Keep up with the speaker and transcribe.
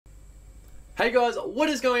Hey guys, what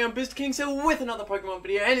is going on? BoosterKings here with another Pokemon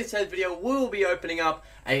video, and in today's video we'll be opening up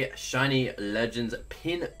a Shiny Legends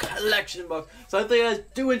pin collection box. So hopefully you guys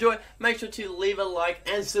do enjoy. Make sure to leave a like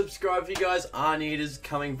and subscribe if you guys are new. It is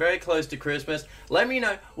coming very close to Christmas. Let me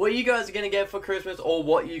know what you guys are going to get for Christmas or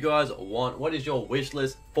what you guys want. What is your wish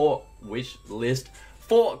list for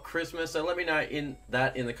Christmas? So let me know in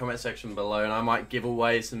the comment section below, and I might give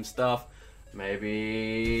away some stuff.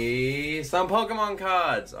 Maybe some Pokemon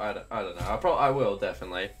cards. I don't know. I will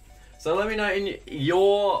definitely. So let me know in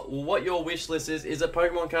what your wish list is. Is it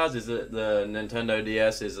Pokemon cards? Is it the Nintendo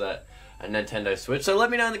DS? Is that a Nintendo Switch? So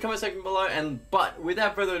let me know in the comment section below. But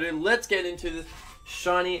without further ado, let's get into the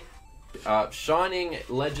Shining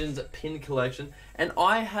Legends pin collection. And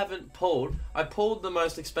I pulled the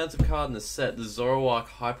most expensive card in the set, the Zoroark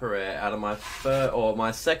Hyper Rare, out of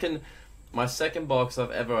my second box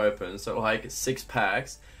I've ever opened, so like 6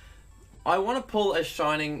 packs. I want to pull a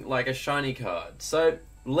shiny card. So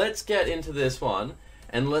let's get into this one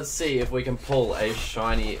and let's see if we can pull a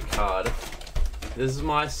shiny card. This is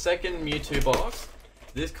my second Mewtwo box.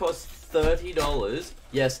 This costs $30.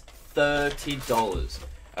 Yes, $30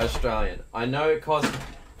 Australian. I know it costs,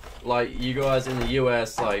 like, you guys in the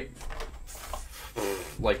US, like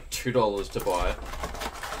 $2 to buy.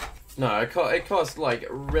 No, it costs like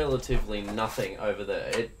relatively nothing over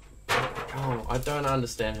there. I don't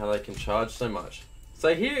understand how they can charge so much.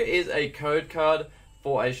 So here is a code card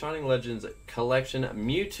for a Shining Legends collection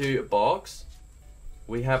Mewtwo box.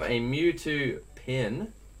 We have a Mewtwo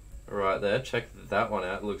pin right there. Check that one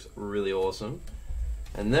out. It looks really awesome.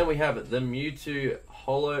 And then we have the Mewtwo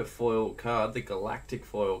holo foil card, the Galactic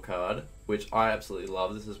foil card, which I absolutely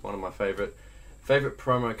love. This is one of my favorite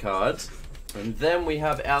promo cards. And then we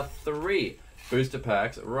have our 3 booster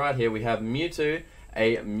packs. Right here we have Mewtwo,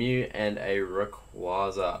 a Mew, and a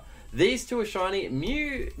Rayquaza. These two are shiny.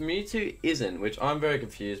 Mewtwo isn't, which I'm very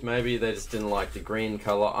confused. Maybe they just didn't like the green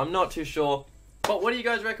color. I'm not too sure. But what do you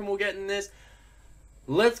guys reckon we'll get in this?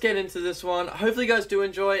 Let's get into this one. Hopefully you guys do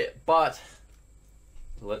enjoy it, but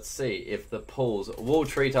let's see if the pulls will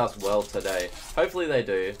treat us well today. Hopefully they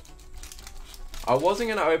do. I wasn't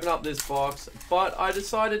going to open up this box, but I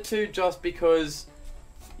decided to, just because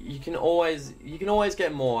you can always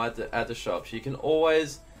get more at the shops. You can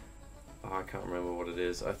always, I can't remember what it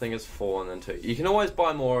is. I think it's 4 and then 2. You can always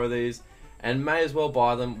buy more of these, and may as well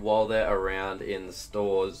buy them while they're around in the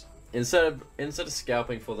stores instead of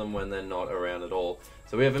scalping for them when they're not around at all.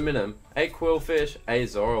 So we have a Minimum, a Quillfish, a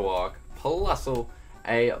Zoroark, Plusle,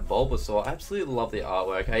 a Bulbasaur. I absolutely love the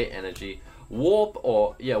artwork. A Energy. Warp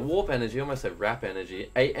Energy, I almost said Wrap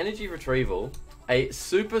Energy, a Energy Retrieval, a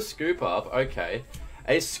Super Scoop Up, okay,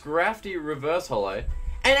 a Scrafty Reverse Holo,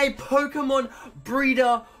 and a Pokemon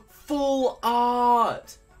Breeder Full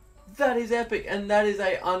Art! That is epic, and that is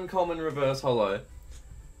a uncommon Reverse Holo.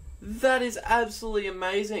 That is absolutely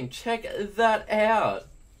amazing. Check that out.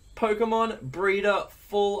 Pokemon Breeder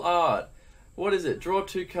Full Art. What is it? Draw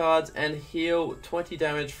 2 cards and heal 20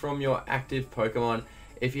 damage from your active Pokemon.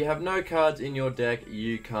 If you have no cards in your deck,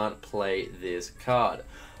 you can't play this card.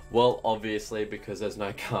 Well, obviously, because there's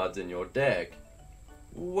no cards in your deck.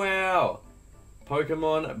 Wow.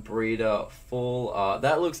 Pokemon Breeder Full Art.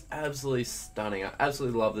 That looks absolutely stunning. I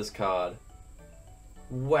absolutely love this card.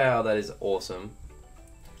 Wow, that is awesome.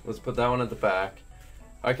 Let's put that one at the back.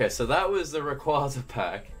 Okay, so that was the Rayquaza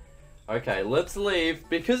pack. Okay, let's leave.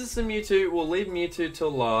 Because it's a Mewtwo, we'll leave Mewtwo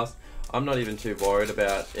till last. I'm not even too worried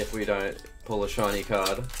about if we don't pull a shiny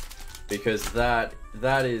card, because that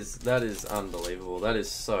is unbelievable. That is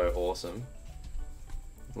so awesome.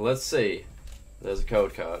 Let's see. There's a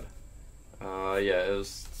code card. Yeah, it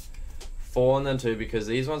was 4 and then 2 because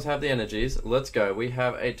these ones have the energies. Let's go. We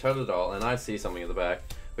have a Totodile, and I see something in the back.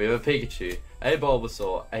 We have a Pikachu, a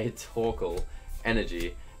Bulbasaur, a Torkoal,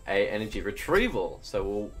 Energy, a Energy Retrieval.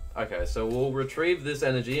 So we'll retrieve this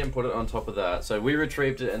energy and put it on top of that. So we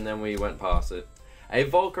retrieved it and then we went past it. A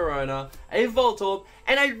Volcarona, a Voltorb,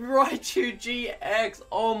 and a Raichu GX.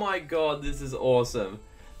 Oh my god, this is awesome.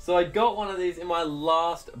 So I got one of these in my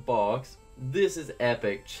last box. This is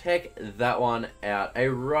epic. Check that one out. A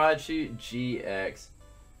Raichu GX.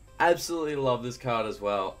 Absolutely love this card as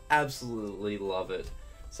well. Absolutely love it.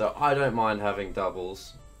 So I don't mind having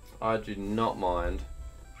doubles. I do not mind.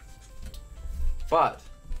 But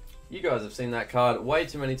you guys have seen that card way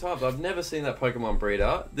too many times. I've never seen that Pokemon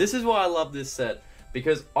Breeder. This is why I love this set,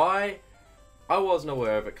 because I wasn't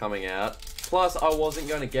aware of it coming out. Plus, I wasn't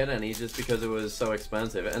going to get any just because it was so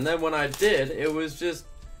expensive. And then when I did, it was just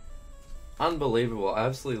unbelievable. I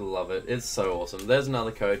absolutely love it. It's so awesome. There's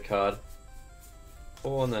another code card.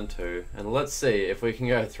 4 and then 2. And let's see if we can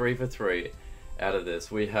go 3 for 3. out of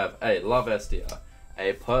this. We have a Lavestia,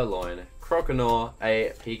 a Purloin, Croconaw,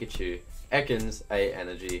 a Pikachu, Ekans, a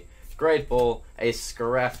Energy, Great Ball, a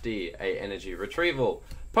Scrafty, a Energy Retrieval,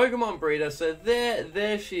 Pokemon Breeder. So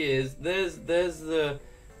there she is.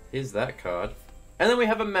 Here's that card. And then we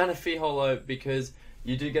have a Manaphy Holo, because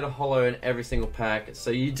you do get a Holo in every single pack. So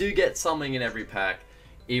you do get something in every pack,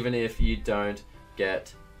 even if you don't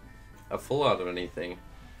get a full art or anything.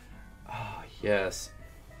 Oh, yes.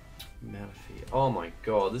 Manaphy. Oh my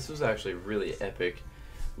god, this was actually really epic.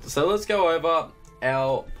 So let's go over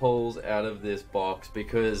our pulls out of this box,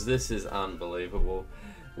 because this is unbelievable.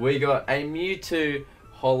 We got a Mewtwo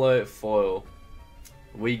Holo Foil.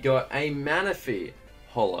 We got a Manaphy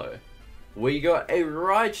Holo. We got a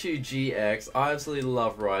Raichu GX. I absolutely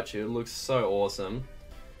love Raichu. It looks so awesome.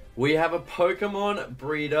 We have a Pokemon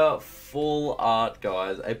Breeder Full Art,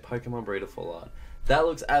 guys. A Pokemon Breeder Full Art. That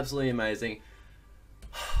looks absolutely amazing.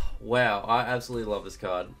 Wow, I absolutely love this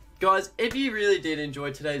card. Guys, if you really did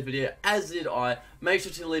enjoy today's video, as did I, make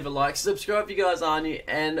sure to leave a like, subscribe if you guys are new,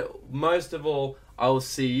 and most of all, I will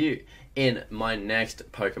see you in my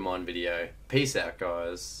next Pokemon video. Peace out,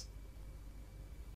 guys.